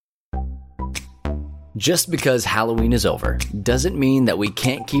Just because Halloween is over doesn't mean that we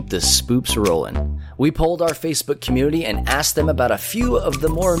can't keep the spoops rolling. We polled our Facebook community and asked them about a few of the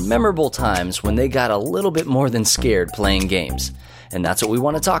more memorable times when they got a little bit more than scared playing games. And that's what we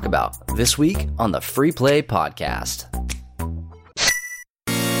want to talk about this week on the Free Play Podcast.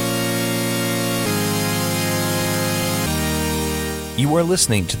 You are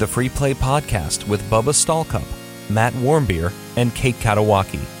listening to the Free Play Podcast with Bubba Stallcup, Matt Warmbier, and Kate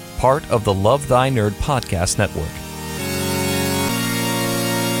Katawaki, part of the Love Thy Nerd podcast network.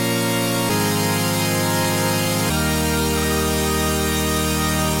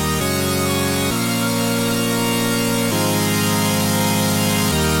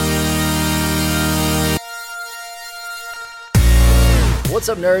 What's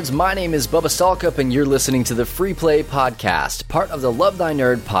up, nerds? My name is Bubba Stallcup, and you're listening to the Free Play Podcast, part of the Love Thy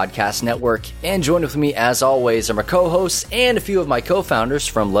Nerd podcast network. And joined with me, as always, are my co-hosts and a few of my co-founders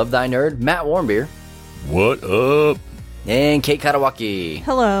from Love Thy Nerd, Matt Warmbier. What up? And Kate Katawaki.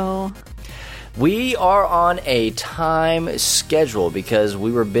 Hello. We are on a time schedule because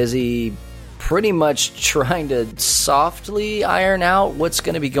we were busy pretty much trying to softly iron out what's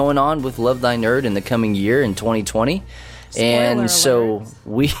going to be going on with Love Thy Nerd in the coming year in 2020. And so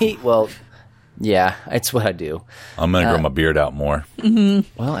yeah, it's what I do. I'm going to grow my beard out more.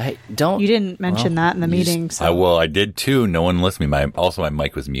 Mm-hmm. Well, hey, don't. You didn't mention that in the meeting. So. I did too. No one listened to me. Also, my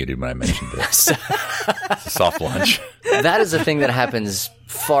mic was muted when I mentioned it. It's a soft launch. That is a thing that happens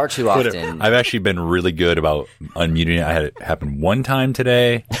far too often. I've actually been really good about unmuting it. I had it happen one time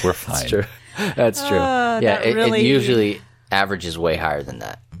today. We're fine. That's true. That's true. Yeah, it usually averages way higher than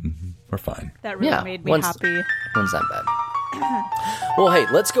that. We're fine. That really made me happy. One's not bad. Well, hey,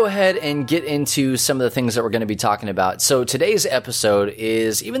 let's go ahead and get into some of the things that we're going to be talking about. So today's episode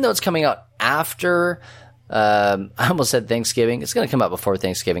is, even though it's coming out after, I almost said Thanksgiving. It's going to come out before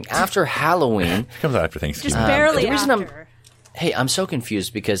Thanksgiving. After Halloween. It comes out after Thanksgiving. Just barely after. I'm so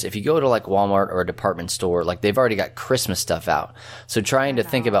confused because if you go to like Walmart or a department store, like they've already got Christmas stuff out. So trying to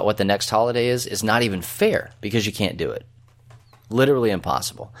think about what the next holiday is not even fair because you can't do it. Literally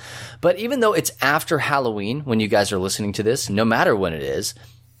impossible. But even though it's after Halloween when you guys are listening to this, no matter when it is,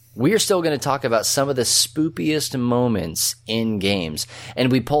 we are still going to talk about some of the spookiest moments in games.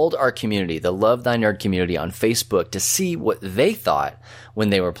 And we polled our community, the Love Thy Nerd community on Facebook, to see what they thought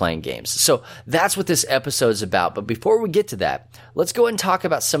when they were playing games. So that's what this episode is about. But before we get to that, let's go ahead and talk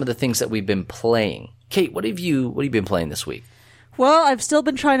about some of the things that we've been playing. Kate, what have you been playing this week? Well, I've still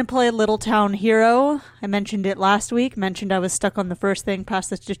been trying to play Little Town Hero. I mentioned it last week. Mentioned I was stuck on the first thing past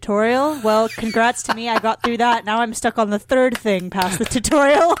the tutorial. Well, congrats to me. I got through that. Now I'm stuck on the third thing past the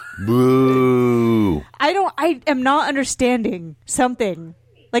tutorial. Boo. I am not understanding something.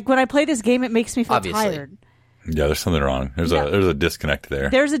 Like when I play this game, it makes me feel Obviously. tired. Yeah, there's something wrong. There's a disconnect there.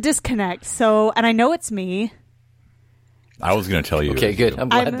 There's a disconnect. So, and I know it's me. I was going to tell you. Okay, good. I'm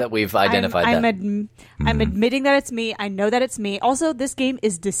glad that we've identified that. I'm admitting that it's me. I know that it's me. Also, this game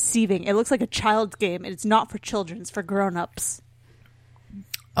is deceiving. It looks like a child's game. It's not for children. It's for grown-ups.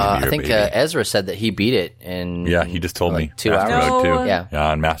 I think Ezra said that he beat it in... Yeah, he just told me. 2 Master hours. mode too.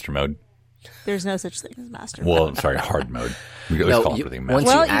 Yeah. On master mode. There's no such thing as master mode. Well, sorry, hard mode. We always call everything master. Once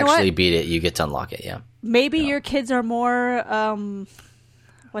Well, you you know actually what? beat it, you get to unlock it, yeah. Maybe your kids are more...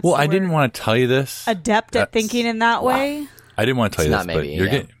 I didn't want to tell you this. Adept at thinking in that way. I didn't want to tell you It's this, not but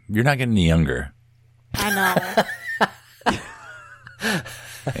maybe, you're not getting any younger. I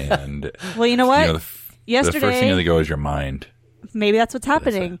know. And Well, you know what? the Yesterday, first thing that goes is your mind. maybe that's what's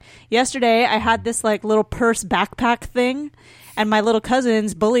happening. Yesterday, I had this like little purse backpack thing, and my little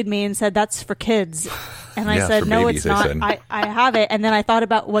cousins bullied me and said that's for kids. And I Yeah, said, for no, babies, it's they not. said. I have it. And then I thought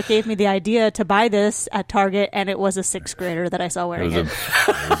about what gave me the idea to buy this at Target, and it was a 6th grader that I saw wearing it.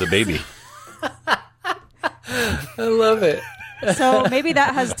 It was a baby. I love it. So maybe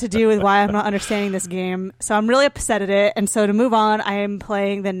that has to do with why I'm not understanding this game. So I'm really upset at it. And so to move on, I am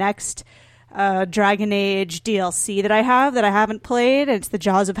playing the next Dragon Age DLC that I haven't played. It's the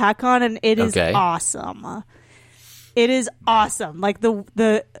Jaws of Hakon, and it is awesome. It is awesome. Like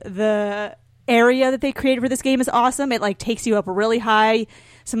the area that they created for this game is awesome. It like takes you up really high.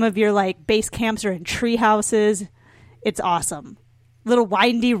 Some of your like base camps are in tree houses. It's awesome. Little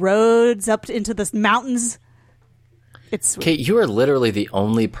windy roads up into the mountains. It's sweet. Kate, you are literally the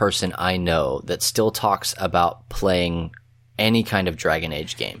only person I know that still talks about playing any kind of Dragon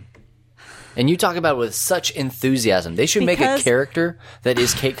Age game. And you talk about it with such enthusiasm. They should make a character that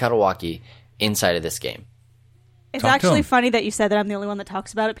is Kate Katawaki inside of this game. It's Talk to actually him. funny that you said that I'm the only one that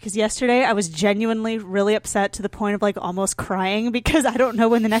talks about it, because yesterday I was genuinely really upset to the point of like almost crying because I don't know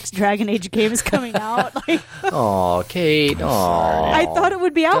when the next Dragon Age game is coming out. Like, Oh, Kate. Oh, I thought it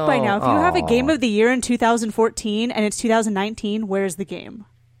would be out by now. If you have a Aw. game of the year in 2014 and it's 2019, where's the game?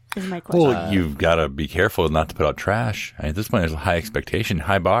 Is my question. Well, you've got to be careful not to put out trash. At this point, there's a high expectation,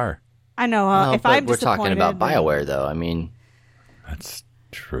 high bar. I know. Well, if but I'm we're talking about disappointed, then- BioWare, though. I mean, That's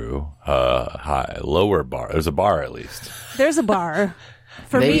true. High, lower bar. There's a bar at least. There's a bar.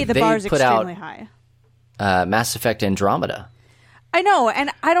 For They- me, the they bar is put out- extremely high. Mass Effect Andromeda. I know, and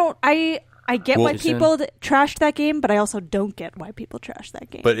I get Well, why people trashed that game, but I also don't get why people trashed that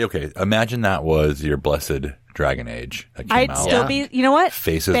game. But okay, imagine that was your blessed Dragon Age that came I'd out. still be, you know what?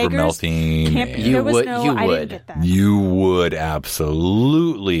 Faces were Beggars melting. can't- and You there was would- no, you I would. didn't get that. you would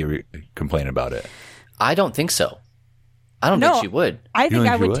absolutely complain about it. I don't think so. I don't No, think she would. I think think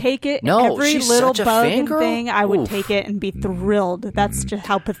I she would would? take it. No, every she's little such a bug and fangirl. thing, I would Oof. take it and be thrilled. That's just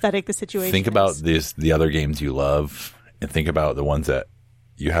how pathetic the situation Think is. about the other games you love, and think about the ones that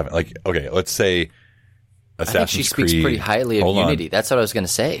you haven't. Like, okay, let's say I Assassin's think she speaks Creed. pretty highly of Hold on. Unity. That's what I was going to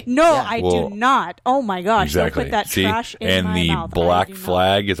say. No, Yeah. I Well, do not. Oh my gosh! Exactly. Don't put that See, trash in and my the mouth. I Black do not.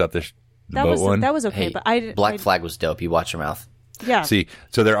 Flag is that the That boat was one? that was okay, Hey, but I Black Flag was dope. You watch your mouth. Yeah. See,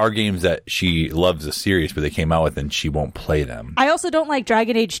 so there are games that she loves the series, but they came out with and she won't play them. I also don't like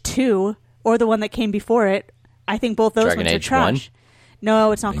Dragon Age 2 or the one that came before it. I think both those Dragon ones Age are trash.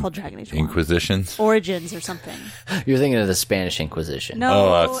 No, it's not called Dragon Age 1. Inquisitions. Origins or something. You're thinking of the Spanish Inquisition. No,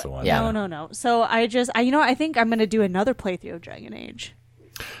 Oh, that's the one. Yeah. No. So I think I'm going to do another playthrough of Dragon Age,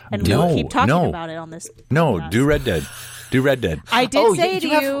 and No, we'll keep talking no. about it on this. No, podcast. do Red Dead. Do Red Dead. I did say to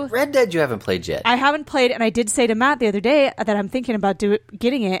have you, Red Dead you haven't played yet. I haven't played, and I did say to Matt the other day that I'm thinking about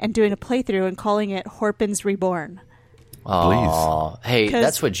getting it and doing a playthrough and calling it Horpins Reborn. Aw. Hey, 'Cause-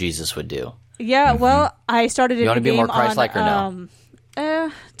 that's what Jesus would do. Yeah, well, I started a You wanna new be game more Christ-like or on,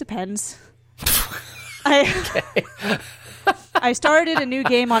 no? Depends. I started a new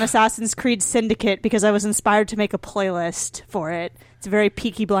game on Assassin's Creed Syndicate because I was inspired to make a playlist for it. It's very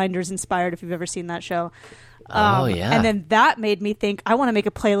Peaky Blinders inspired, if you've ever seen that show. Oh, yeah. And then that made me think, I want to make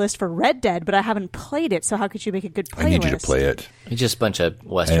a playlist for Red Dead, but I haven't played it, so how could you make a good playlist? I need you to play it. It's just a bunch of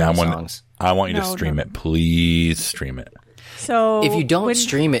Western And songs. I want you to No, stream no. it. Please stream it. So If you don't when-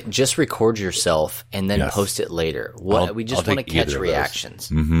 stream it, just record yourself and then Yes. post it later. We just I'll want to take either catch of those.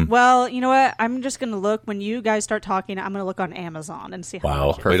 reactions. Well, you know what? I'm just going to look, when you guys start talking, I'm going to look on Amazon and see how Wow.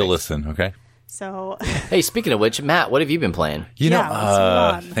 much. Way to Perfect. listen, okay? So, Hey, speaking of which, Matt, what have you been playing? You Yeah, know,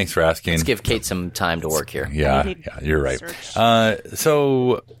 let's move on. thanks for asking. Let's give Kate some time to work here. Yeah, I need yeah, you're right. research.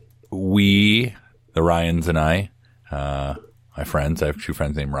 So we, the Ryans and I, my friends, I have two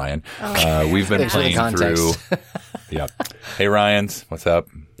friends named Ryan. We've been Thanks for the playing through. context. Yeah. Hey, Ryans, what's up?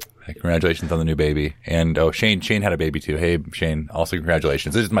 Hey, congratulations on the new baby. And Shane had a baby too. Hey, Shane, also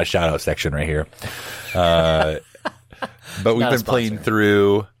congratulations. This is my shout out section right here. But we've Not a been playing sponsor.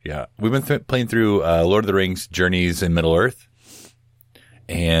 through, we've been playing through Lord of the Rings Journeys in Middle Earth.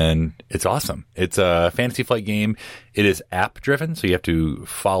 And it's awesome. It's a Fantasy Flight game. It is app driven, so you have to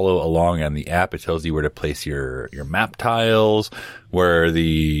follow along on the app. It tells you where to place your map tiles, where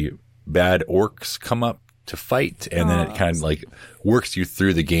the bad orcs come up to fight, and then it kind of like works you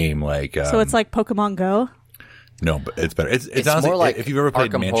through the game. Like so it's like Pokemon Go? no, but it's better. It's It's honestly, more like if you've ever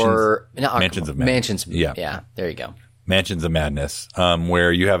played Arkham Mansions, Horror, no, Arkham- Mansions of Madness. Mansions. Yeah, there you go. Mansions of Madness,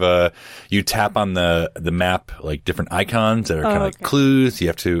 where you have you tap on the map, like different icons that are kind of like okay. clues. You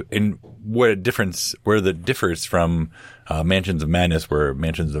have to, and where the differs from, Mansions of Madness, where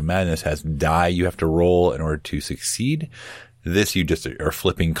Mansions of Madness has die you have to roll in order to succeed. This, you just are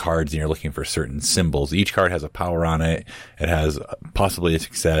flipping cards and you're looking for certain symbols. Each card has a power on it. It has possibly a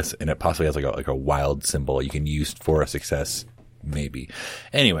success, and it possibly has like a wild symbol you can use for a success, maybe.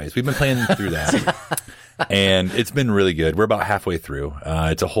 Anyways, we've been playing through that. And it's been really good. We're about halfway through.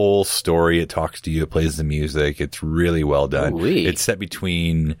 It's a whole story. It talks to you. It plays the music. It's really well done. Ooh-wee. It's set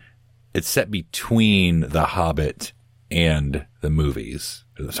between The Hobbit and the movies.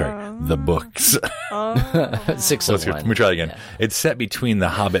 Sorry, the books. 6 Let of one. me try that again. It's set between the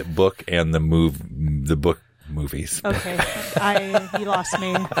Hobbit book and the book movies. Okay. You lost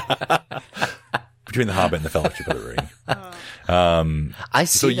me. Between the Hobbit and the Fellowship of the Ring. I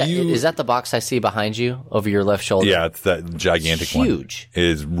see So that. you- Is that the box I see behind you over your left shoulder? Yeah, it's that gigantic one. Huge. It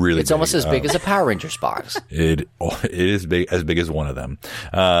is really It's big. almost as big as a Power Rangers box. It is as big as one of them.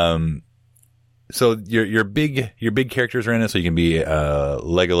 So your big characters are in it. So you can be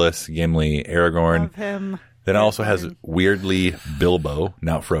Legolas, Gimli, Aragorn. Love him. Then it also has weirdly Bilbo,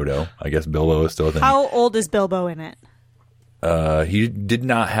 not Frodo. I guess Bilbo is still a thing. How old is Bilbo in it? He did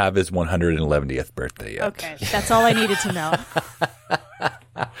not have his 111th birthday yet. Okay, that's all I needed to know.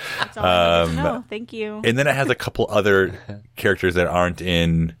 That's all I needed to know. Thank you. And then it has a couple other characters that aren't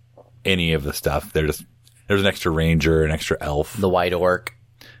in any of the stuff. There's an extra ranger, an extra elf. The white orc.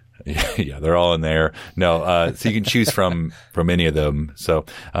 Yeah, they're all in there. No, so you can choose from any of them. So,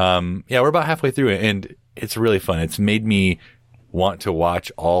 we're about halfway through it, and it's really fun. It's made me want to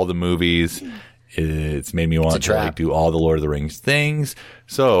watch all the movies. It's made me want to like do all the Lord of the Rings things.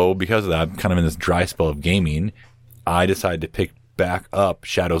 So, because of that, I'm kind of in this dry spell of gaming. I decided to pick back up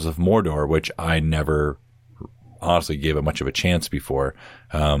Shadows of Mordor, which I never honestly gave it much of a chance before.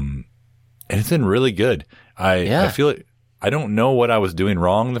 And it's been really good. I feel it. I don't know what I was doing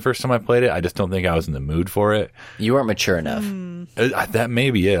wrong the first time I played it. I just don't think I was in the mood for it. You weren't mature enough. That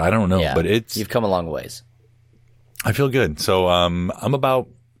may be it. I don't know, but you've come a long ways. I feel good. So, I'm about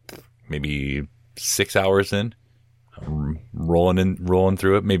maybe 6 hours in, rolling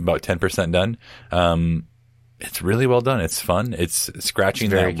through it, maybe about 10% done. It's really well done. It's fun. It's scratching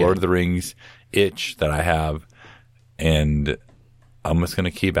that Lord of the Rings itch that I have, and I'm just going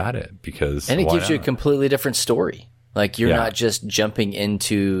to keep at it because it gives you a completely different story. Like you're not just jumping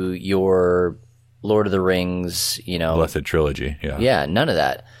into your Lord of the Rings, Blessed Trilogy. Yeah. Yeah. None of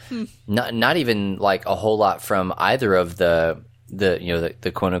that. Not even like a whole lot from either of the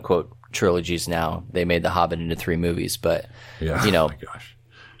quote unquote trilogies. Now they made The Hobbit into 3 movies, but oh my gosh.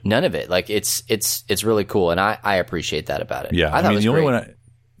 None of it. Like it's really cool. And I appreciate that about it. Yeah. I mean,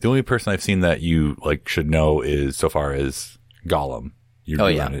 the only person I've seen that you like should know is Gollum. You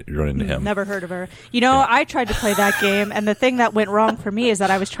run into him. Never heard of her. I tried to play that game, and the thing that went wrong for me is that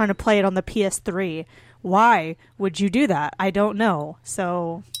I was trying to play it on the PS3. Why would you do that? I don't know.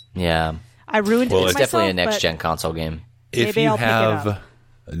 So yeah, I ruined it for it's myself. Definitely a next-gen console game. If you have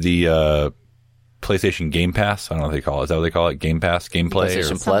the PlayStation Game Pass, I don't know what they call it. Is that what they call it? Game Pass? Gameplay?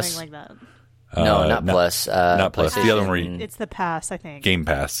 PlayStation or Plus? Something like that. No, not Plus. Not Plus. The other one It's the Pass, I think. Game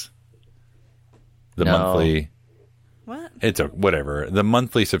Pass. The monthly... What? It's whatever. The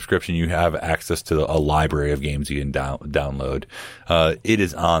monthly subscription, you have access to a library of games you can download. It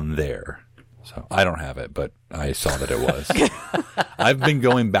is on there. So I don't have it, but I saw that it was. I've been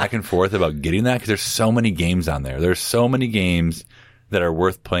going back and forth about getting that because there's so many games on there. There's so many games that are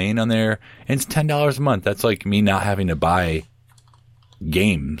worth playing on there, and it's $10 a month. That's like me not having to buy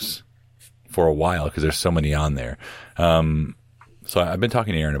games for a while because there's so many on there. So I've been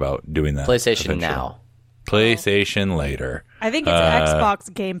talking to Aaron about doing that. PlayStation Now. PlayStation later. I think it's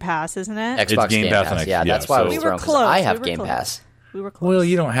Xbox Game Pass, isn't it? Xbox Game Pass. Yeah, that's why I was wrong. close. I have Game Pass. We were close. Well,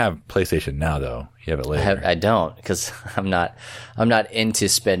 you don't have PlayStation Now, though. You have it later. I don't because I'm not into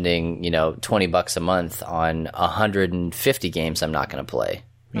spending $20 a month on 150 games I'm not going to play.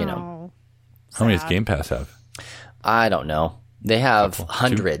 How many does Game Pass have? I don't know. They have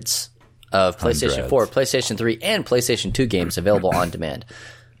hundreds of PlayStation 4, PlayStation 3, and PlayStation 2 games available on demand.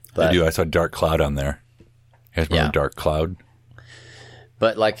 But I do. I saw Dark Cloud on there. You guys remember Dark Cloud?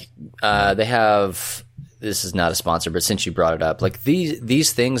 But they have. This is not a sponsor, but since you brought it up, like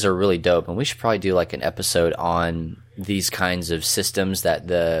these things are really dope, and we should probably do like an episode on these kinds of systems that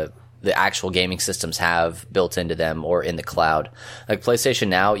the actual gaming systems have built into them or in the cloud. Like PlayStation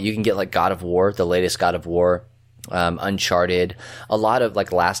Now, you can get like God of War, the latest God of War, Uncharted, a lot of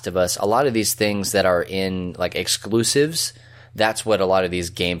like Last of Us, a lot of these things that are in like exclusives. That's what a lot of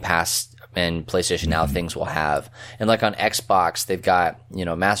these Game Pass and PlayStation Now things will have. And like on Xbox, they've got,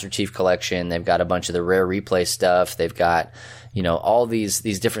 Master Chief Collection. They've got a bunch of the Rare Replay stuff. They've got, all these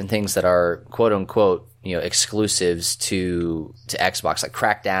different things that are quote unquote, exclusives to Xbox, like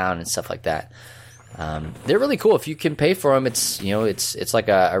Crackdown and stuff like that. They're really cool. If you can pay for them, it's, it's like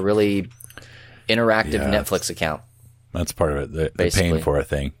a really interactive Netflix account. That's part of it. The paying for a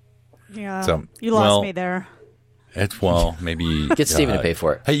thing. Yeah. So, you lost me there. Maybe get Steven to pay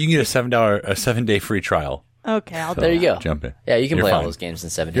for it. Hey, you can get a 7-day free trial. Okay, I'll do there. You go. Jump in. Yeah, you can play all those games in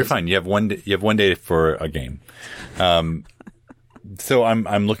 7 days. You're fine. You have one day for a game. So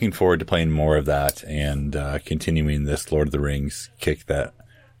I'm looking forward to playing more of that and continuing this Lord of the Rings kick that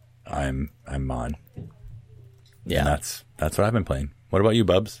I'm on. Yeah, and that's what I've been playing. What about you,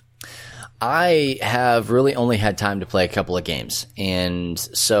 Bubs? I have really only had time to play a couple of games, and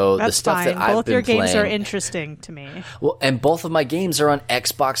so that's the stuff fine. that I've both been your games playing, are interesting to me. Well, and both of my games are on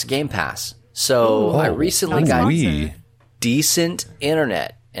Xbox Game Pass. So I recently got decent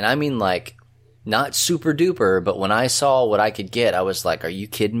internet, and I mean like not super duper, but when I saw what I could get, I was like, "Are you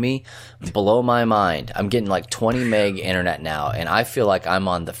kidding me? Blow my mind!" I'm getting like 20 meg internet now, and I feel like I'm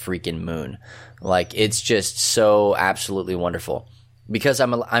on the freaking moon. Like it's just so absolutely wonderful. Because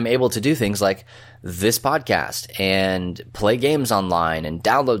I'm able to do things like this podcast and play games online and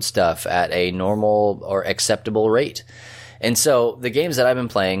download stuff at a normal or acceptable rate. And so the games that I've been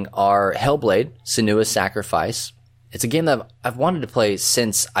playing are Hellblade: Senua's Sacrifice. It's a game that I've wanted to play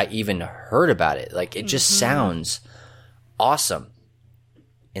since I even heard about it. Like, it just sounds awesome.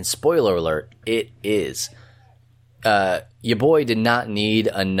 And spoiler alert, it is. Your boy did not need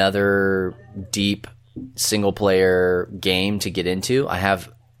another deep single-player game to get into. I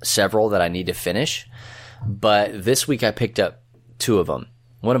have several that I need to finish, but this week I picked up 2 of them.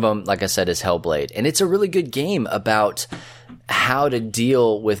 One of them, like I said, is Hellblade, and it's a really good game about how to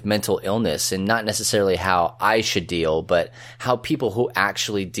deal with mental illness, and not necessarily how I should deal, but how people who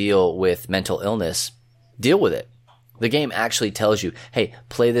actually deal with mental illness deal with it. The game actually tells you, hey,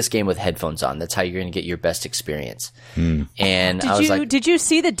 play this game with headphones on. That's how you're going to get your best experience. And I was like, did you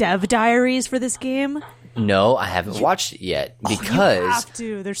see the dev diaries for this game? no, I haven't watched it yet because, you have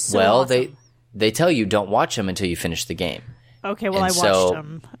to. They're so awesome. they tell you don't watch them until you finish the game. Okay, well, And I so- watched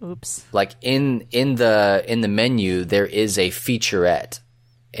them. Oops. Like in the menu, there is a featurette,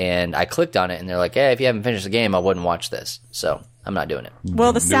 and I clicked on it, and they're like, hey, if you haven't finished the game, I wouldn't watch this. So I'm not doing it.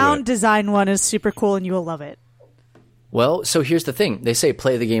 Well, the Do sound it. design one is super cool, and you will love it. Well, so here's the thing. They say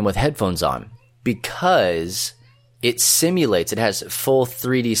play the game with headphones on because it simulates, it has full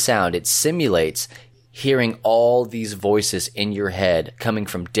 3D sound. It simulates hearing all these voices in your head coming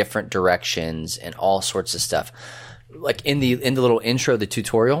from different directions and all sorts of stuff. Like in the little intro of the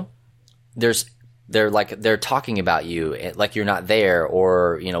tutorial, they're talking about you like you're not there,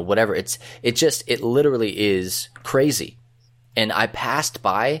 or, you know, whatever. It literally is crazy. And I passed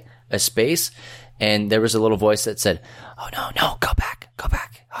by a space, and there was a little voice that said, oh, no, go back. Oh,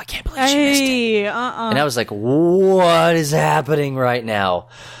 I can't believe she missed it. Hey, And I was like, what is happening right now?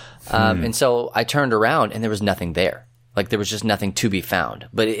 And so I turned around, and there was nothing there. Like, there was just nothing to be found.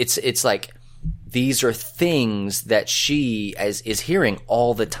 But it's like, these are things that she is hearing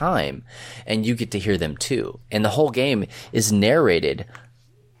all the time, and you get to hear them too. And the whole game is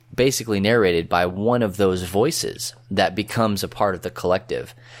basically narrated by one of those voices that becomes a part of the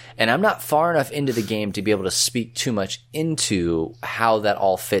collective. And I'm not far enough into the game to be able to speak too much into how that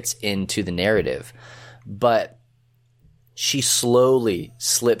all fits into the narrative. But she slowly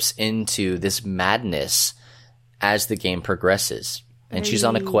slips into this madness as the game progresses. And she's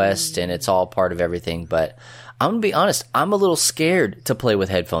on a quest, and it's all part of everything. But I'm going to be honest, I'm a little scared to play with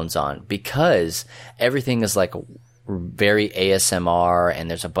headphones on because everything is like very ASMR, and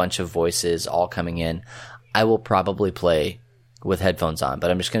there's a bunch of voices all coming in. I will probably play with headphones on, but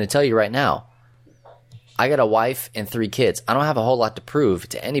I'm just going to tell you right now, I got a wife and 3 kids. I don't have a whole lot to prove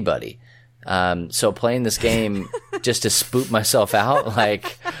to anybody. So playing this game just to spook myself out,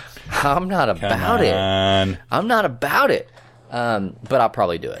 like, I'm not about it. I'm not about it. But I'll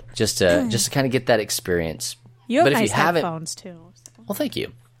probably do it just to kind of get that experience. you have but nice if you haven't, headphones too. well, thank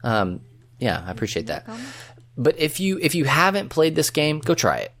you. Yeah, I appreciate that. But if you haven't played this game, go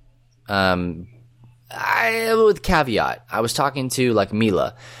try it. With caveat, I was talking to like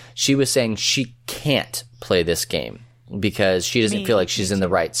Mila. She was saying she can't play this game because she doesn't feel like she's in the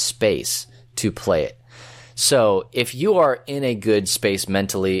right space to play it. So if you are in a good space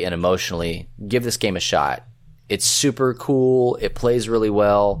mentally and emotionally, give this game a shot. It's super cool. It plays really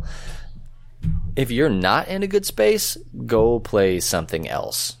well. If you're not in a good space, go play something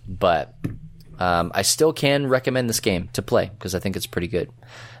else. But I still can recommend this game to play because I think it's pretty good.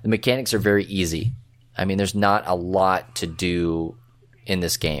 The mechanics are very easy. I mean, there's not a lot to do in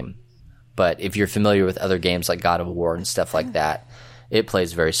this game. But if you're familiar with other games like God of War and stuff like that, it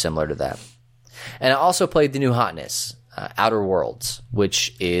plays very similar to that. And I also played the new hotness, Outer Worlds,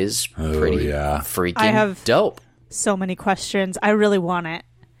 which is pretty freaking dope. So many questions. I really want it.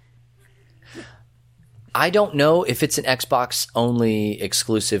 I don't know if it's an Xbox only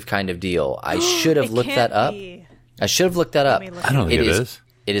exclusive kind of deal. I should have looked that up. I should have looked that up. I don't think it is.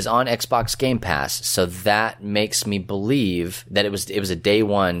 It is on Xbox Game Pass, so that makes me believe that it was a day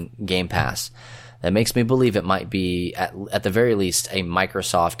one Game Pass. That makes me believe it might be at the very least a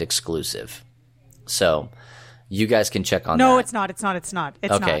Microsoft exclusive. So you guys can check on that. No, it's not. It's not.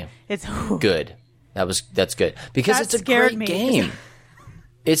 Okay. Not. It's good. That's good because That it's a scared great me. game.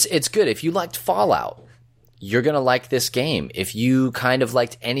 It's good. If you liked Fallout, you're going to like this game. If you kind of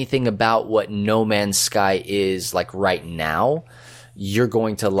liked anything about what No Man's Sky is like right now, you're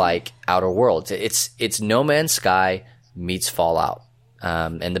going to like Outer Worlds. It's No Man's Sky meets Fallout.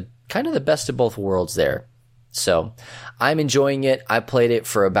 And the kind of the best of both worlds there. So I'm enjoying it. I played it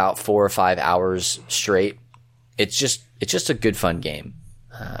for about 4 or 5 hours straight. It's just a good fun game.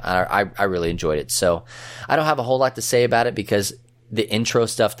 I really enjoyed it. So I don't have a whole lot to say about it because the intro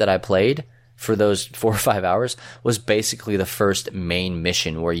stuff that I played for those 4 or 5 hours was basically the first main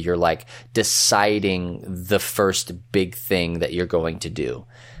mission where you're like deciding the first big thing that you're going to do.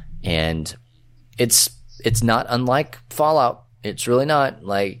 And it's not unlike Fallout. It's really not.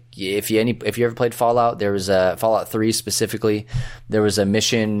 Like, if you ever played Fallout, there was a Fallout 3 specifically. There was a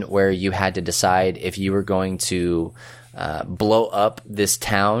mission where you had to decide if you were going to blow up this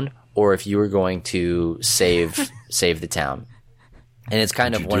town or if you were going to save the town. And it's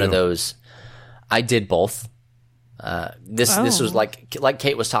kind of one of those. I did both. This was like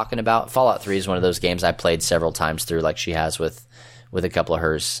Kate was talking about. Fallout 3 is one of those games I played several times through, like she has with a couple of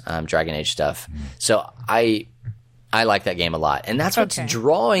hers Dragon Age stuff. So I like that game a lot, and that's what's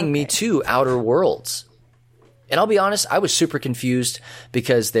drawing me to Outer Worlds. And I'll be honest, I was super confused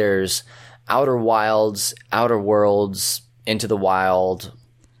because there's Outer Wilds, Outer Worlds, Into the Wild,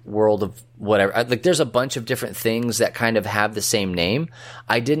 World of whatever. Like, there's a bunch of different things that kind of have the same name.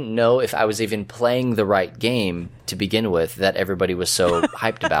 I didn't know if I was even playing the right game to begin with that everybody was so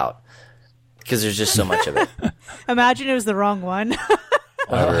hyped about, because there's just so much of it. Imagine it was the wrong one.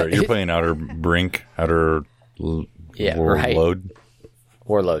 You're playing Outer Brink, Outer Warlord.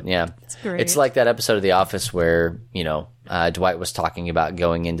 Warlord, yeah. That's great. It's like that episode of The Office where, Dwight was talking about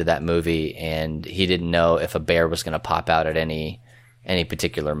going into that movie and he didn't know if a bear was going to pop out at any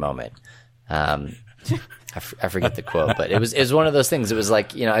particular moment. I forget the quote, but it was one of those things. It was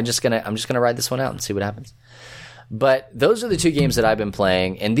like, I'm just gonna ride this one out and see what happens. But those are the 2 games that I've been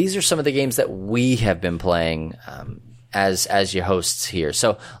playing, and these are some of the games that we have been playing as your hosts here.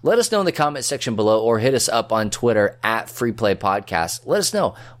 So let us know in the comment section below, or hit us up on Twitter at FreePlayPodcast. Let us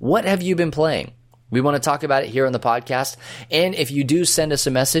know, what have you been playing? We want to talk about it here on the podcast. And if you do send us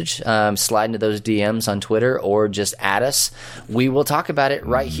a message, slide into those DMs on Twitter or just add us, we will talk about it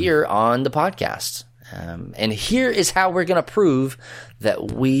right here on the podcast. And here is how we're going to prove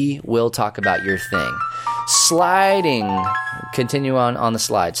that we will talk about your thing. Continue on the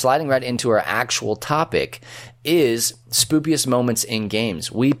slide. Sliding right into our actual topic is spookiest moments in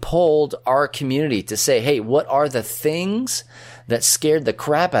games. We polled our community to say, hey, what are the things that scared the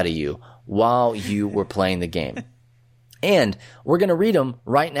crap out of you while you were playing the game? And we're going to read them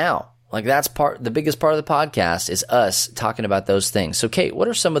right now. Like, that's the biggest part of the podcast is us talking about those things. So, Kate, what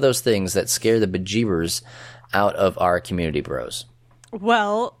are some of those things that scare the bejeebers out of our community bros?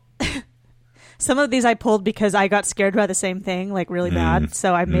 Well, some of these I pulled because I got scared by the same thing, like really bad.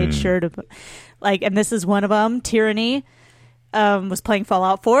 So I made sure to, and this is one of them. Tyranny was playing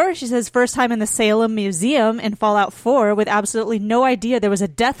Fallout 4. She says, first time in the Salem Museum in Fallout 4 with absolutely no idea there was a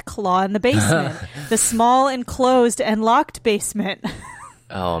death claw in the basement. The small, enclosed, and locked basement.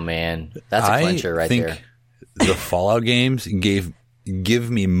 Oh, man. That's a clincher right there. The Fallout games give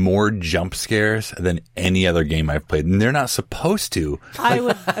me more jump scares than any other game I've played. And they're not supposed to. I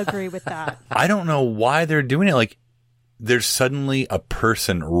would agree with that. I don't know why they're doing it. Like, there's suddenly a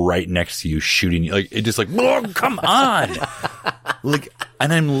person right next to you shooting you. Like, it just like, oh, come on.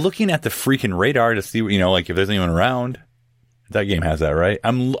 And I'm looking at the freaking radar to see, if there's anyone around. That game has that, right?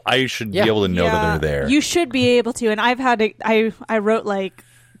 I should be able to know that they're there. You should be able to. And I've had I wrote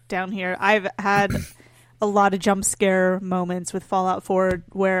down here, I've had a lot of jump scare moments with Fallout 4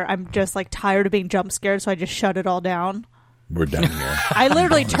 where I'm just tired of being jump scared, so I just shut it all down. We're done here. I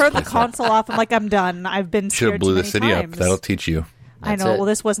literally turned the console off. I'm like, I'm done. I've been scared too many times. Should have blew the city up. That'll teach you. I know. Well,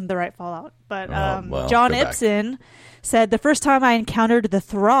 this wasn't the right Fallout. But John Ibsen said, the first time I encountered the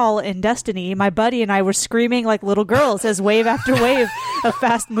Thrall in Destiny, my buddy and I were screaming like little girls as wave after wave of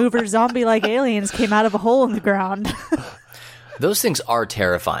fast mover zombie-like aliens came out of a hole in the ground. Those things are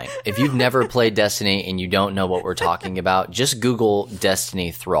terrifying. If you've never played Destiny and you don't know what we're talking about, just Google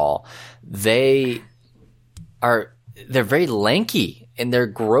Destiny Thrall. They're very lanky and they're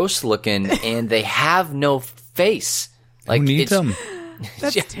gross looking and they have no face. Who needs them?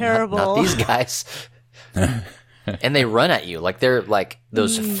 That's terrible. Not these guys. And they run at you like they're like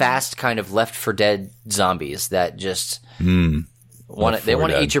those fast kind of Left 4 Dead zombies that just want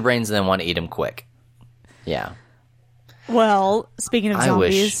to eat your brains and then want to eat them quick. Yeah. Well, speaking of zombies, I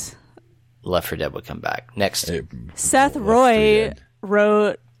wish Left 4 Dead would come back. Next, Seth Roy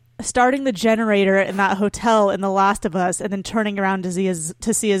wrote, starting the generator in that hotel in The Last of Us and then turning around to see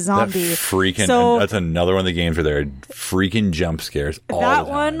a zombie. That's another one of the games where there are freaking jump scares all the time.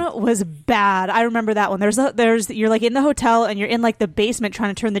 That one was bad. I remember that one. You're in the hotel and you're in the basement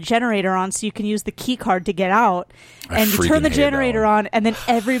trying to turn the generator on so you can use the key card to get out. And you turn the generator on and then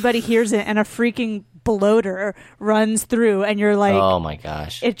everybody hears it and a freaking bloater runs through and you're like, oh my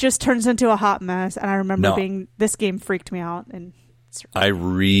gosh. It just turns into a hot mess. And I remember this game freaked me out. And I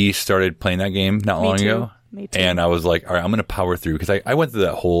restarted playing that game not long ago Me too. And I was like, all right, I'm going to power through because I went through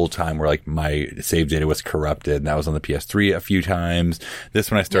that whole time where like my save data was corrupted, and that was on the PS3 a few times.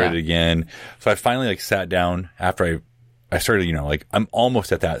 This one I started again. So I finally like sat down after I started, like I'm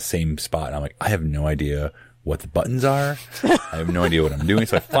almost at that same spot. And I'm like, I have no idea what the buttons are. I have no idea what I'm doing.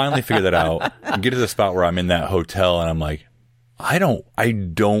 So I finally figured that out and get to the spot where I'm in that hotel and I'm like, I don't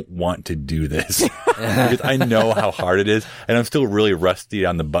want to do this because I know how hard it is. And I'm still really rusty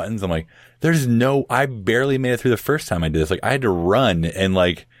on the buttons. I'm like, I barely made it through the first time I did this. Like I had to run and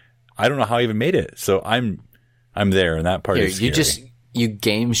like, I don't know how I even made it. So I'm there. And that part is scary. You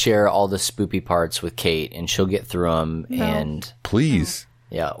game share all the spoopy parts with Kate and she'll get through them. No. And please.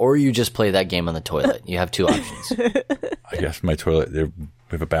 Yeah. Or you just play that game on the toilet. You have two options. I guess my toilet, we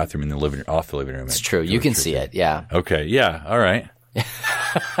have a bathroom in the living room, off the living room. It's true. You can see it. Yeah. Okay. Yeah. All right.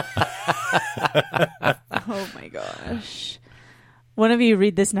 Oh my gosh. One of you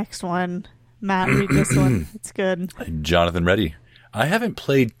read this next one. Matt, read this one. It's good. Jonathan Reddy. I haven't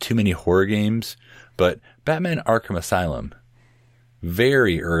played too many horror games, but Batman Arkham Asylum,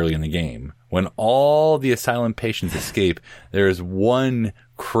 very early in the game, when all the asylum patients escape, there is one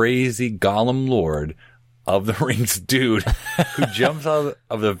crazy Gollum Lord of the Rings dude who jumps out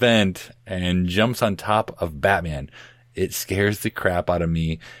of the vent and jumps on top of Batman. It scares the crap out of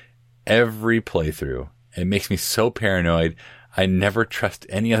me every playthrough. It makes me so paranoid. I never trust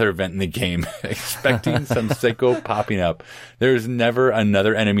any other event in the game, expecting some sicko popping up. There's never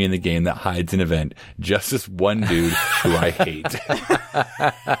another enemy in the game that hides an event. Just this one dude who I hate.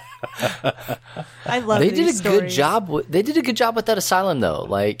 I love. They these did a stories. good job. They did a good job with that asylum, though.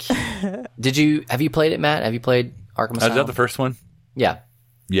 Like, have you played it, Matt? Have you played Arkham Asylum? Is that the first one? Yeah.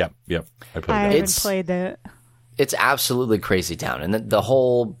 Yep. I played I that. haven't played it. It's absolutely crazy town, and the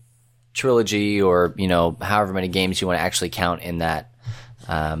whole trilogy, or however many games you want to actually count in that,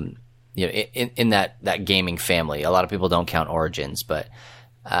 in that gaming family. A lot of people don't count Origins, but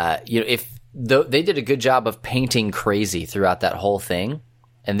they did a good job of painting crazy throughout that whole thing,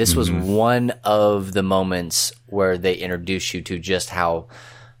 and this was one of the moments where they introduce you to just how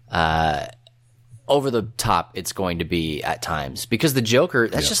over the top it's going to be at times, because the Joker,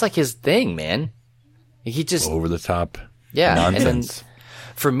 that's just like his thing, man. He just over the top, nonsense. And then,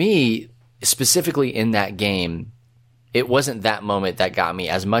 for me, specifically in that game, it wasn't that moment that got me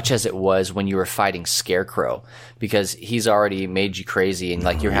as much as it was when you were fighting Scarecrow, because he's already made you crazy and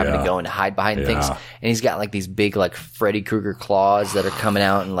like you're having to go and hide behind things, and he's got like these big like Freddy Krueger claws that are coming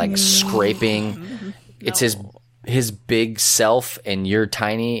out and like scraping. It's his big self and you're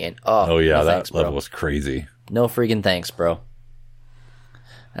tiny, and no thanks, that level was crazy. No freaking thanks, bro.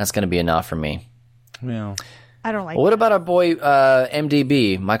 That's gonna be enough for me. Well, I don't like. What about our boy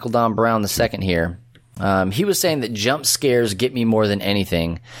MDB, Michael Don Brown II here? He was saying that jump scares get me more than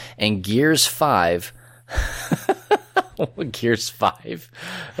anything, and Gears 5. Gears 5.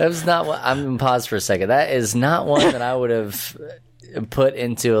 That was not what. I'm going to pause for a second. That is not one that I would have put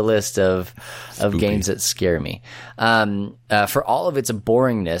into a list of games that scare me. For all of its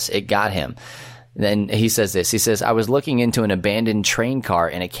boringness, it got him. Then he says this. He says, I was looking into an abandoned train car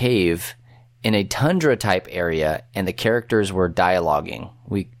in a cave in a tundra type area, and the characters were dialoguing.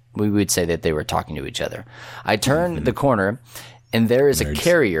 We would say that they were talking to each other. I turned the corner, and there is a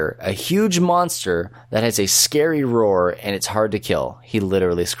carrier, a huge monster that has a scary roar, and it's hard to kill. He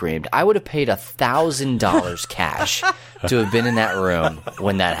literally screamed. I would have paid $1,000 cash to have been in that room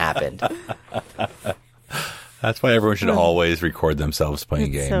when that happened. That's why everyone should always record themselves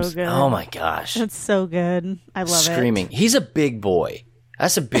playing games. So good. Oh my gosh. That's so good. I love it. Screaming. He's a big boy.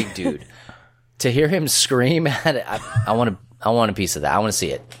 That's a big dude. To hear him scream at it, I want a piece of that. I want to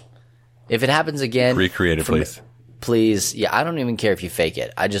see it. If it happens again, recreate it, please. Please. Yeah, I don't even care if you fake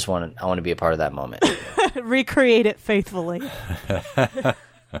it. I want to be a part of that moment. Recreate it faithfully.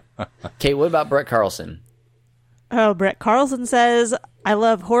 Kate, what about Brett Carlson? Oh, Brett Carlson says, I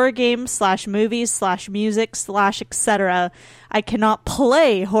love horror games / movies / music / etc. I cannot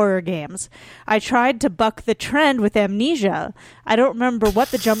play horror games. I tried to buck the trend with Amnesia. I don't remember what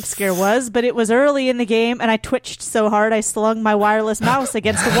the jump scare was, but it was early in the game, and I twitched so hard I slung my wireless mouse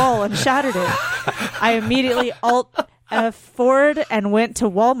against the wall and shattered it. I immediately alt F4'd and went to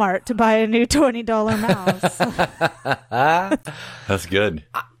Walmart to buy a new $20 mouse. That's good.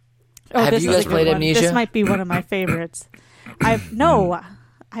 Have you guys played Amnesia? This might be one of my favorites. I have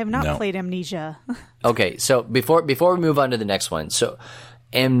not played Amnesia. Okay, so before we move on to the next one, so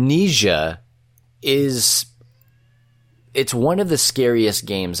Amnesia it's one of the scariest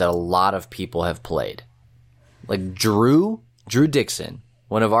games that a lot of people have played. Like Drew Dixon,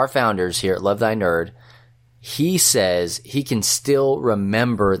 one of our founders here at Love Thy Nerd, he says he can still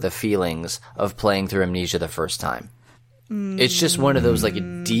remember the feelings of playing through Amnesia the first time. It's just one of those like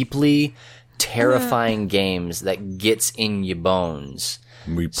deeply terrifying games that gets in your bones.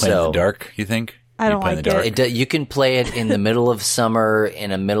 We play in the dark, you think? I don't play in like the dark? You can play it in the middle of summer,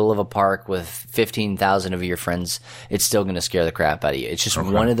 in the middle of a park with 15,000 of your friends. It's still going to scare the crap out of you. It's just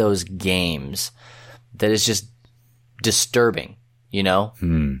one of those games that is just disturbing, you know?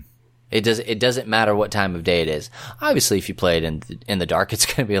 It doesn't matter what time of day it is. Obviously, if you play it in the dark, it's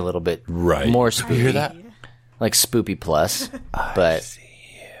going to be a little bit more spooky. You hear that? Like Spoopy Plus. But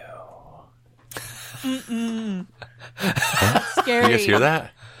Scary. You guys hear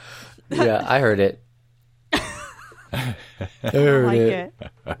that? yeah, I heard it. I don't like it.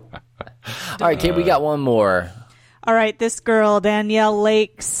 All right, Kate, we got one more. All right, this girl, Danielle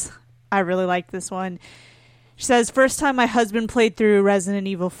Lakes. I really like this one. She says, first time my husband played through Resident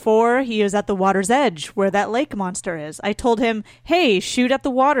Evil 4, he was at the water's edge where that lake monster is. I told him, hey, shoot at the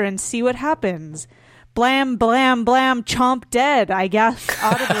water and see what happens. Blam, blam, blam, chomp dead, I gasped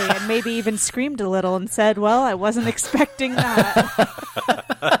audibly and maybe even screamed a little and said, well, I wasn't expecting that.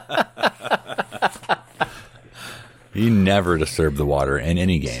 You never disturb the water in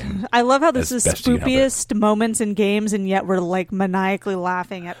any game. I love how this is best you can help it. spookiest moments in games, and yet we're like maniacally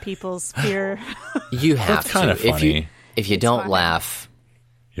laughing at people's fear. You have That's kind to. of funny. If you don't funny. laugh,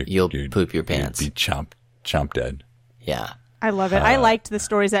 you'll poop your pants. You'd be chomp dead. Yeah. I love it. I liked the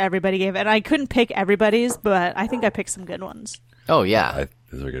stories that everybody gave, and I couldn't pick everybody's, but I think I picked some good ones. Oh, yeah.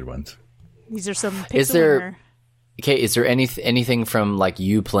 Those are good ones. These are some. Is there anything from like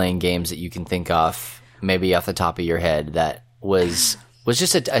you playing games that you can think of, maybe off the top of your head, that was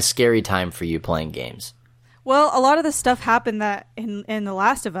just a scary time for you playing games? Well, a lot of the stuff happened that in The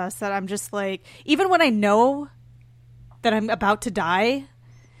Last of Us that I'm just like, even when I know that I'm about to die,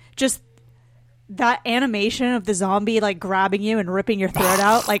 just that animation of the zombie like grabbing you and ripping your throat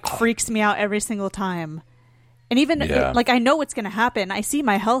out like freaks me out every single time. And even like I know what's going to happen. I see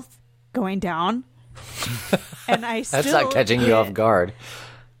my health going down, and I still That's not catching you off guard.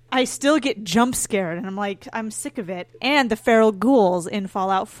 I still get jump scared, and I'm like, I'm sick of it. And the feral ghouls in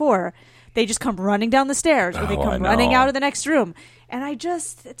Fallout 4, they just come running down the stairs, or they come running out of the next room. And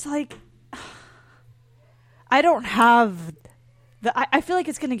it's like, I don't have I feel like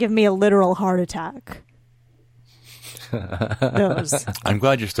it's going to give me a literal heart attack. Those. I'm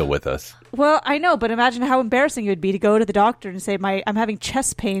glad you're still with us. Well, I know, but imagine how embarrassing it would be to go to the doctor and say, I'm having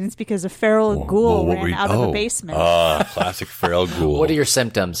chest pains because a feral ghoul ran out of the basement. Classic feral ghoul. What are your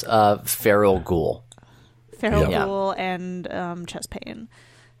symptoms of feral ghoul? Feral ghoul and chest pain.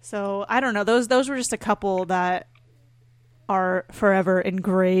 So I don't know. Those were just a couple that are forever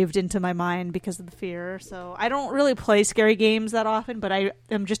engraved into my mind because of the fear. So I don't really play scary games that often, but I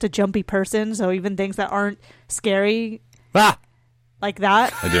am just a jumpy person. So even things that aren't scary like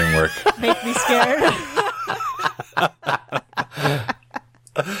that It didn't work. make me scared. Matt,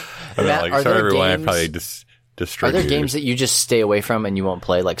 are sorry, there everyone. I games- probably destroyed Are there you. games that you just stay away from and you won't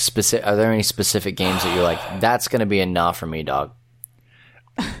play? Like are there any specific games that you're like, that's going to be a nah for me, dog?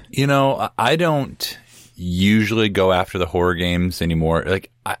 You know, I don't usually go after the horror games anymore.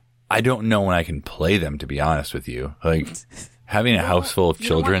 Like, I don't know when I can play them, to be honest with you. Like, having a house full of You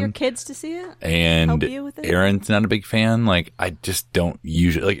don't want children your kids to see it? and help you with it? Aaron's not a big fan. Like, I just don't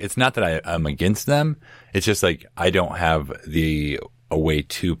usually, like, it's not that I'm against them. It's just like, I don't have a way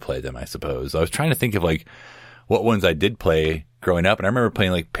to play them, I suppose. I was trying to think of like what ones I did play growing up. And I remember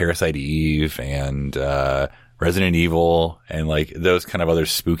playing like Parasite Eve and, Resident Evil and like those kind of other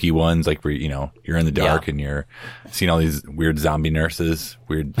spooky ones, like where, you know, you're in the dark and you're seeing all these weird zombie nurses,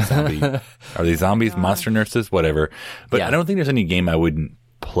 are they zombies, monster nurses, whatever. But I don't think there's any game I wouldn't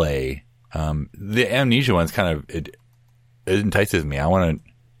play. The Amnesia one's kind of, it entices me. I want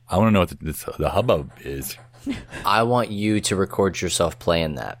to know what the hubbub is. I want you to record yourself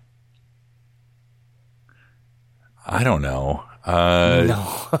playing that. I don't know.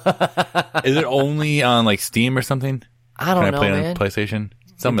 Is it only on like Steam or something? I don't Can I know, play man. on PlayStation?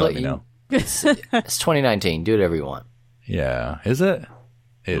 Somebody let me know. It's 2019. Do whatever you want. Yeah. Is it?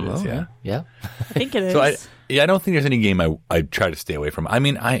 It is, yeah. Yeah. I think it is. So I don't think there's any game I try to stay away from. I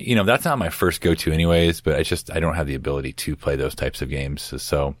mean, that's not my first go-to anyways, but I don't have the ability to play those types of games.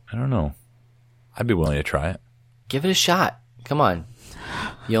 So I don't know. I'd be willing to try it. Give it a shot. Come on.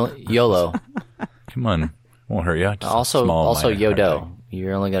 YOLO. Come on. Won't hurt you. Also Yodo.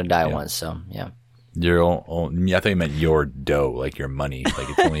 You're only going to die once, so yeah. I thought you meant your dough, like your money. Like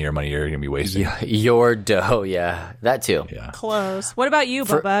it's only your money you're going to be wasting. Your dough, yeah. That too. Yeah. Close. What about you,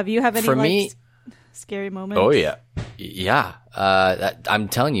 Bubba? Have you have any for me- scary moments? Oh, yeah. Yeah. I'm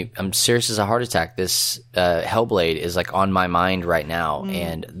telling you, I'm serious as a heart attack. This Hellblade is like on my mind right now,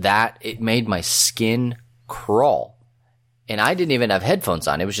 and it made my skin crawl. And I didn't even have headphones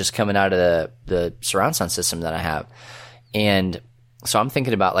on. It was just coming out of the surround sound system that I have. And so I'm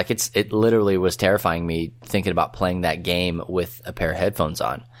thinking about, like, it literally was terrifying me thinking about playing that game with a pair of headphones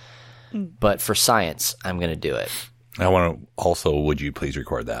on. But for science, I'm going to do it. I want to also, would you please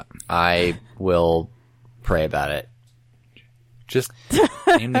record that? I will pray about it. Just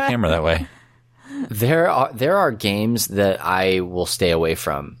aim the camera that way. There are games that I will stay away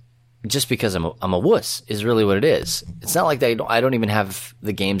from just because I'm a wuss is really what it is. It's not like I don't even have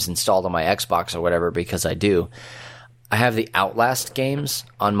the games installed on my Xbox or whatever, because I do. I have the Outlast games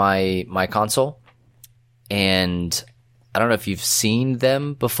on my console, and I don't know if you've seen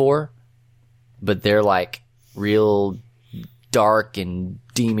them before, but they're like real dark and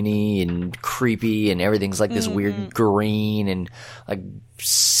demony and creepy, and everything's like this weird green and like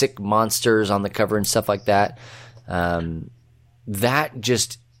sick monsters on the cover and stuff like that. That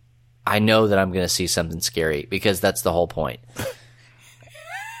just, I know that I'm going to see something scary, because that's the whole point.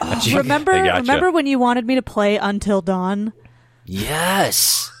 Remember when you wanted me to play Until Dawn?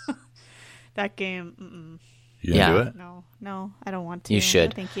 Yes. That game. You gonna do it? No, I don't want to. You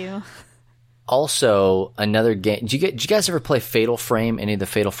should. No, thank you. Also, another game. Did you guys ever play Fatal Frame? Any of the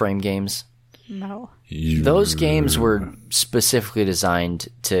Fatal Frame games? No. Those games were specifically designed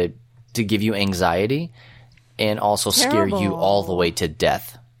to give you anxiety and also scare you all the way to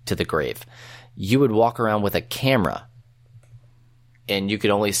death, to the grave. You would walk around with a camera, and you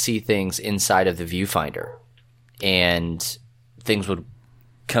could only see things inside of the viewfinder, and things would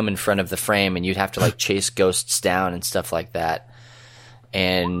come in front of the frame, and you'd have to like chase ghosts down and stuff like that.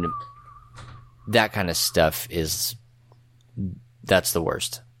 And that kind of stuff that's the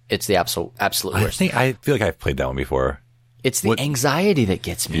worst. It's the absolute worst. I feel like I've played that one before. It's the anxiety that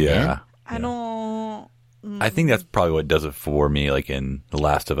gets me, man. I don't. I think that's probably what does it for me, like in The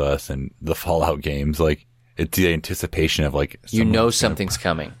Last of Us and the Fallout games. Like, it's the anticipation of like, something's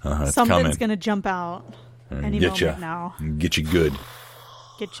coming. Something's going to jump out any moment now. Get you good.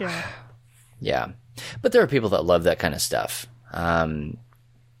 Get you. Yeah. But there are people that love that kind of stuff.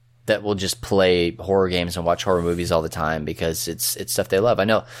 That will just play horror games and watch horror movies all the time because it's stuff they love. I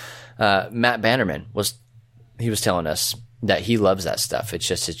know Matt Bannerman was telling us that he loves that stuff. It's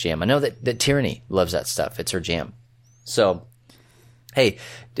just his jam. I know that Tyranny loves that stuff. It's her jam. So, hey,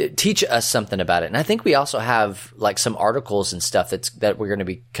 teach us something about it. And I think we also have like some articles and stuff that we're going to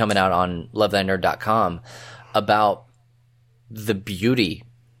be coming out on lovethynerd.com about the beauty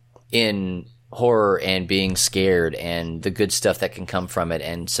in horror and being scared and the good stuff that can come from it,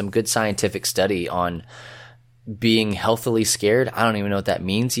 and some good scientific study on being healthily scared. I don't even know what that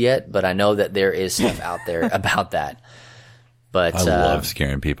means yet, but I know that there is stuff out there about that. But I love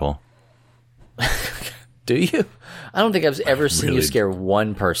scaring people. Do you? I don't think I've ever seen you scare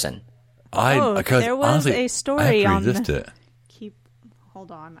one person. There was honestly, a story I have to resist it.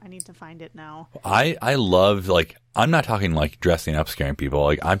 Hold on, I need to find it now. I love, like, I'm not talking like dressing up scaring people.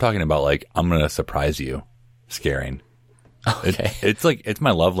 Like, I'm talking about like, I'm going to surprise you scaring. Okay. It's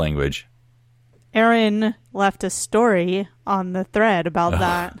my love language. Aaron left a story on the thread about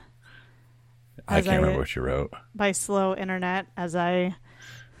that. I can't remember what you wrote. By slow internet as I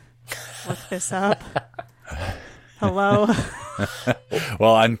look this up. Hello.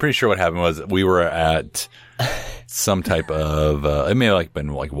 Well, I'm pretty sure what happened was we were at some type of, it may have like been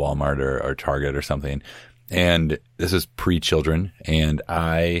like Walmart or Target or something. And this is pre-children. And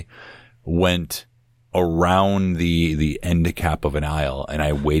I went around the end cap of an aisle and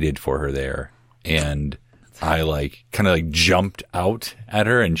I waited for her there. And I like kind of like jumped out at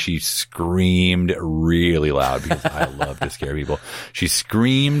her and she screamed really loud because I love to scare people. She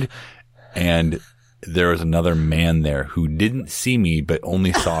screamed, and there was another man there who didn't see me but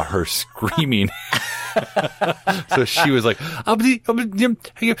only saw her screaming. So she was like,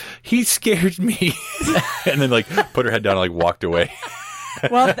 he scared me. And then like put her head down and like walked away.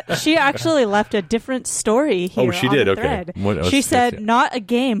 Well, she actually left a different story here. Oh, she on did? the Okay. thread. She said, not a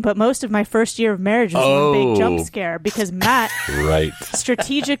game, but most of my first year of marriage was one big jump scare because Matt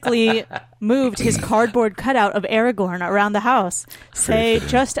strategically moved his cardboard cutout of Aragorn around the house,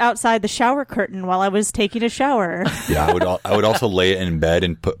 just outside the shower curtain while I was taking a shower. Yeah, I would also lay it in bed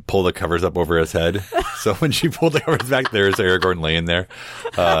and pull the covers up over his head. So when she pulled the covers back, there's Aragorn laying there.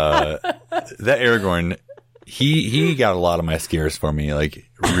 That Aragorn, he got a lot of my scares for me. Like,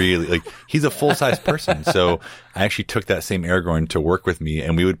 really, like, he's a full-size person. So I actually took that same Aragorn to work with me,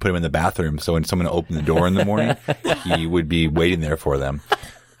 and we would put him in the bathroom. So when someone opened the door in the morning, he would be waiting there for them.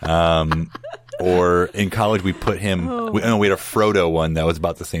 Or in college, we put him. We had a Frodo one that was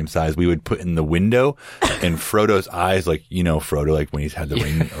about the same size. We would put in the window, and Frodo's eyes, like Frodo, like when he's had the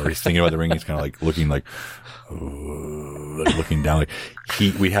ring or he's thinking about the ring, he's kind of like looking like looking down. Like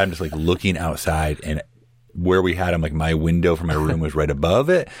we had him just like looking outside, and where we had him, like my window from my room was right above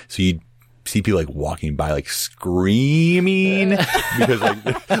it, so you'd see people like walking by, like screaming because like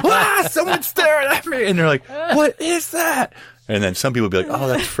someone's staring at me, and they're like, "What is that?" And then some people would be like, "Oh,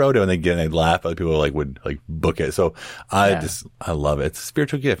 that's Frodo," and they'd laugh. Other people would like book it. So I love it. It's a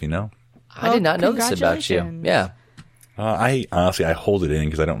spiritual gift, I did not know this about you. Yeah. I honestly hold it in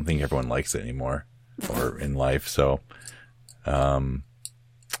because I don't think everyone likes it anymore or in life. So,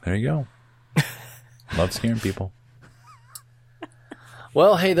 there you go. Love scaring people.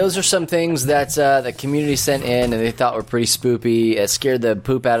 Well, hey, those are some things that the community sent in, and they thought were pretty spoopy. It scared the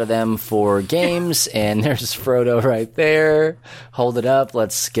poop out of them for games, and there's Frodo right there. Hold it up.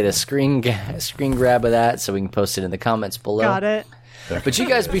 Let's get a screen grab of that so we can post it in the comments below. Got it. But you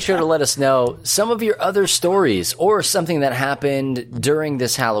guys be sure to let us know some of your other stories or something that happened during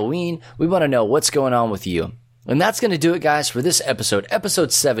this Halloween. We want to know what's going on with you. And that's going to do it, guys, for this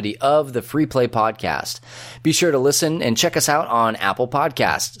episode 70 of the Free Play Podcast. Be sure to listen and check us out on Apple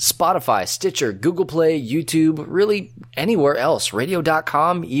Podcasts, Spotify, Stitcher, Google Play, YouTube, really anywhere else,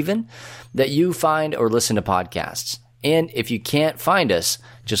 radio.com even, that you find or listen to podcasts. And if you can't find us,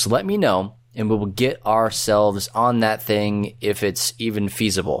 just let me know, and we will get ourselves on that thing if it's even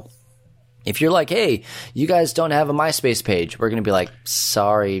feasible. If you're like, hey, you guys don't have a MySpace page, we're going to be like,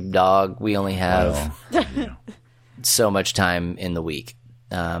 sorry, dog, we only have so much time in the week.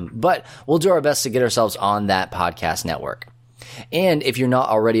 But we'll do our best to get ourselves on that podcast network. And if you're not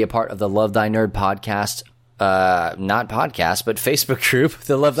already a part of the Love Thy Nerd podcast, not podcast, but Facebook group,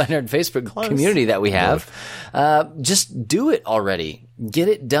 the Love Thy Nerd Facebook community that we have, just do it already. Get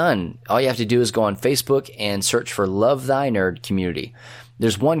it done. All you have to do is go on Facebook and search for Love Thy Nerd community.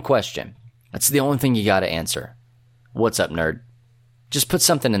 There's one question. That's the only thing you got to answer. What's up, nerd? Just put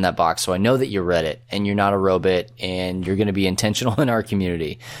something in that box so I know that you read it and you're not a robot and you're going to be intentional in our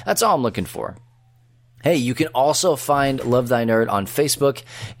community. That's all I'm looking for. Hey, you can also find Love Thy Nerd on Facebook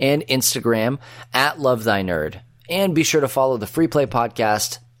and Instagram at Love Thy Nerd. And be sure to follow the Free Play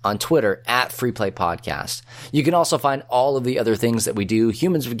Podcast on Twitter at Free Play Podcast. You can also find all of the other things that we do,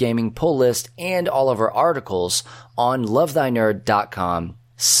 Humans of Gaming, Pull List, and all of our articles on lovethynerd.com.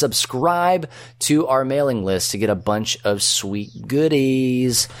 Subscribe to our mailing list to get a bunch of sweet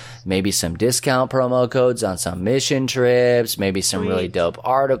goodies, maybe some discount promo codes on some mission trips, maybe some really dope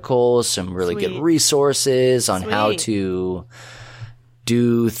articles, some really good resources on how to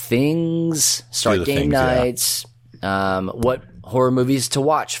do things, start game nights, what horror movies to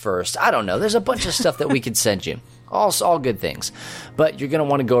watch first. I don't know. There's a bunch of stuff that we could send you. All good things. But you're going to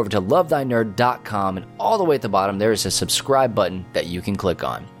want to go over to lovethynerd.com, and all the way at the bottom, there is a subscribe button that you can click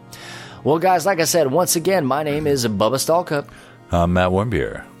on. Well, guys, like I said, once again, my name is Bubba Stallcup. I'm Matt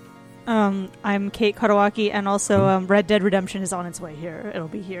Warmbier. I'm Kate Katawaki, and also Red Dead Redemption is on its way here. It'll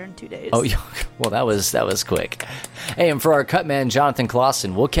be here in 2 days. Oh, yeah. Well, that was quick. Hey, and for our cut man, Jonathan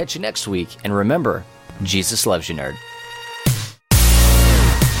Clausen, we'll catch you next week. And remember, Jesus loves you, nerd.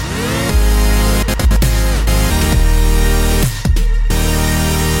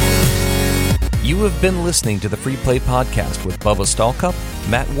 You have been listening to the Free Play Podcast with Bubba Stallcup,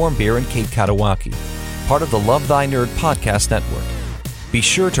 Matt Warmbier, and Kate Katawaki, part of the Love Thy Nerd Podcast Network. Be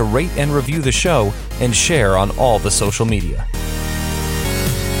sure to rate and review the show and share on all the social media.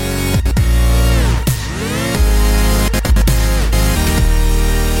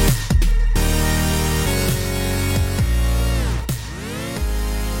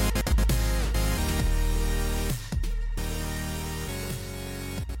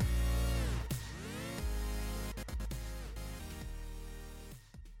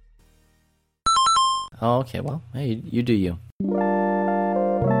 Oh, okay. Well, hey, you do you.